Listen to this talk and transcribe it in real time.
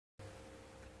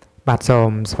បាទសូម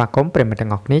ស្វាគមន៍ប្រិយមិត្តទាំ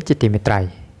ងអស់គ្នាជាទីមេត្រី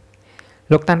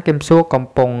លោកតាន់គឹមសួរកំ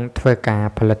ពុងធ្វើការ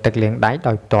ផលិតទឹកលាងដៃ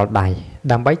ដោយផ្ទាល់ដៃ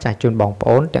ដើម្បីចែកជូនបងប្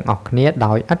អូនទាំងអស់គ្នា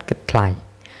ដោយឥតគិតថ្លៃ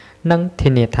និងធា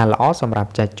នាថាល្អសម្រា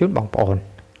ប់ចែកជូនបងប្អូន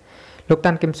លោក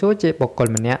តាន់គឹមសួរជាបុគ្គល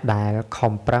ម្នាក់ដែល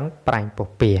ខំប្រឹងប្រែងពុះ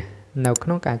ពៀនៅក្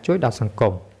នុងការជួយដល់សង្គ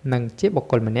មនិងជាបុគ្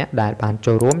គលម្នាក់ដែលបាន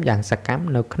ចូលរួមយ៉ាងសកម្ម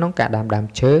នៅក្នុងការដាំដើម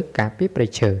ឈើការពារព្រៃ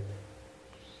ឈើ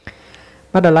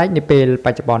បាទដល់ឡែកនាពេលប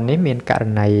ច្ចុប្បន្ននេះមានករ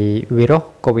ណីវីរុស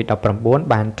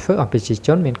COVID-19 បានធ្វើឲ្យប្រជាជ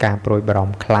នមានការព្រួយបារ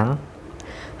ម្ភខ្លាំង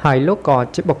ហើយលោកក៏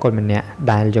ជាបុគ្គលម្នាក់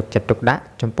ដែលយកចិត្តទុកដាក់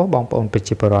ចំពោះបងប្អូនប្រ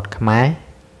ជាពលរដ្ឋខ្មែរ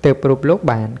ទើបរូបលោក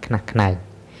បានខ្នះខ្នែង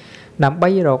ដើម្បី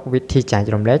រកវិធីចែក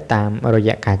រំលែកតាមរ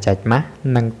យៈការចែកម៉ាស់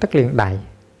និងទឹកលាងដៃ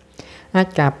អាច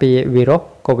ការពារវីរុស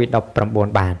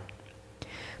COVID-19 បាន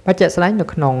បច្ចុប្បន្នស្ដែងនៅ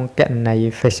ក្នុងគណនី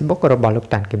Facebook របស់លោក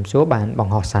តាន់គឹមសួរបានប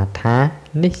ង្ហោះសារថា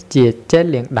នេះជាជែល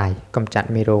លាងដៃកម្ចាត់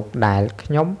មេរោគដែលខ្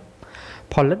ញុំ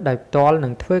ផលិតដោយផ្ទាល់នឹ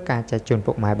ងធ្វើការចែកជូន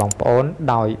ពុកម៉ែបងប្អូន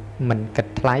ដោយមិនគិត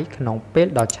ថ្លៃក្នុងពេល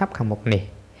ដ៏ឆាប់ខាងមុខនេះ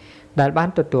ដែលបាន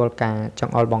ទទួលការច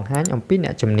ង្អុលបង្ហាញអំពីអ្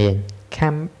នកជំនាញ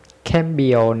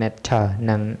Cambodia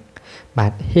និងបា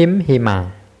ទ Khmer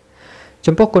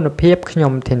ចំពោះគុណភាពខ្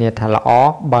ញុំធានាថាល្អ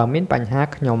បើមានបញ្ហា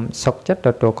ខ្ញុំសុខចិត្តទ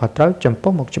ទួលខុសត្រូវចំ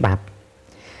ពោះមុខច្បាប់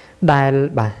ដែល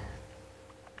បាទ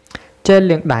ជែល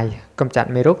លាងដៃកម្ចាត់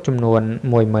មេរោគចំនួន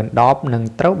 10,000 ដបនឹង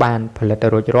ត្រូវបានផលិត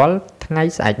រួចរាល់ថ្ងៃ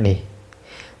ស្អែកនេះ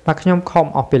បាទខ្ញុំខំ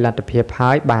អស់ពីលទ្ធភាព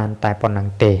ហើយបានតែប៉ុណ្្នឹង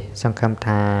ទេសង្ឃឹម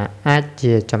ថាអាច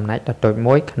ជាចំណែកដ៏តូច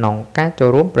មួយក្នុងការចូល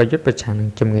រួមប្រយុទ្ធប្រឆាំងនឹង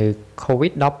ជំងឺ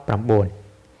COVID-19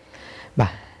 បា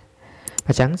ទអ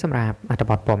ញ្ចឹងសម្រាប់អត្ថ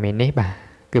បទព័ត៌មាននេះបាទ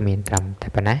គឺមានត្រឹមតែ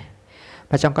ប៉ុណ្ណេះ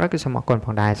បាទចុងក្រោយគឺសូមអរគុណផ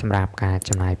ងដែរសម្រាប់ការ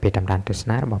ចំណាយពេលតាមដានទស្ស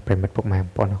នារបស់ប្រិយមិត្តពុកម៉ែបង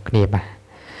ប្អូនអរគ្នាបាទ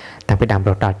តាំងពីដើមរ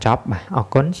ហូតដល់ចប់បាទអរ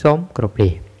គុណសូមគោរពលា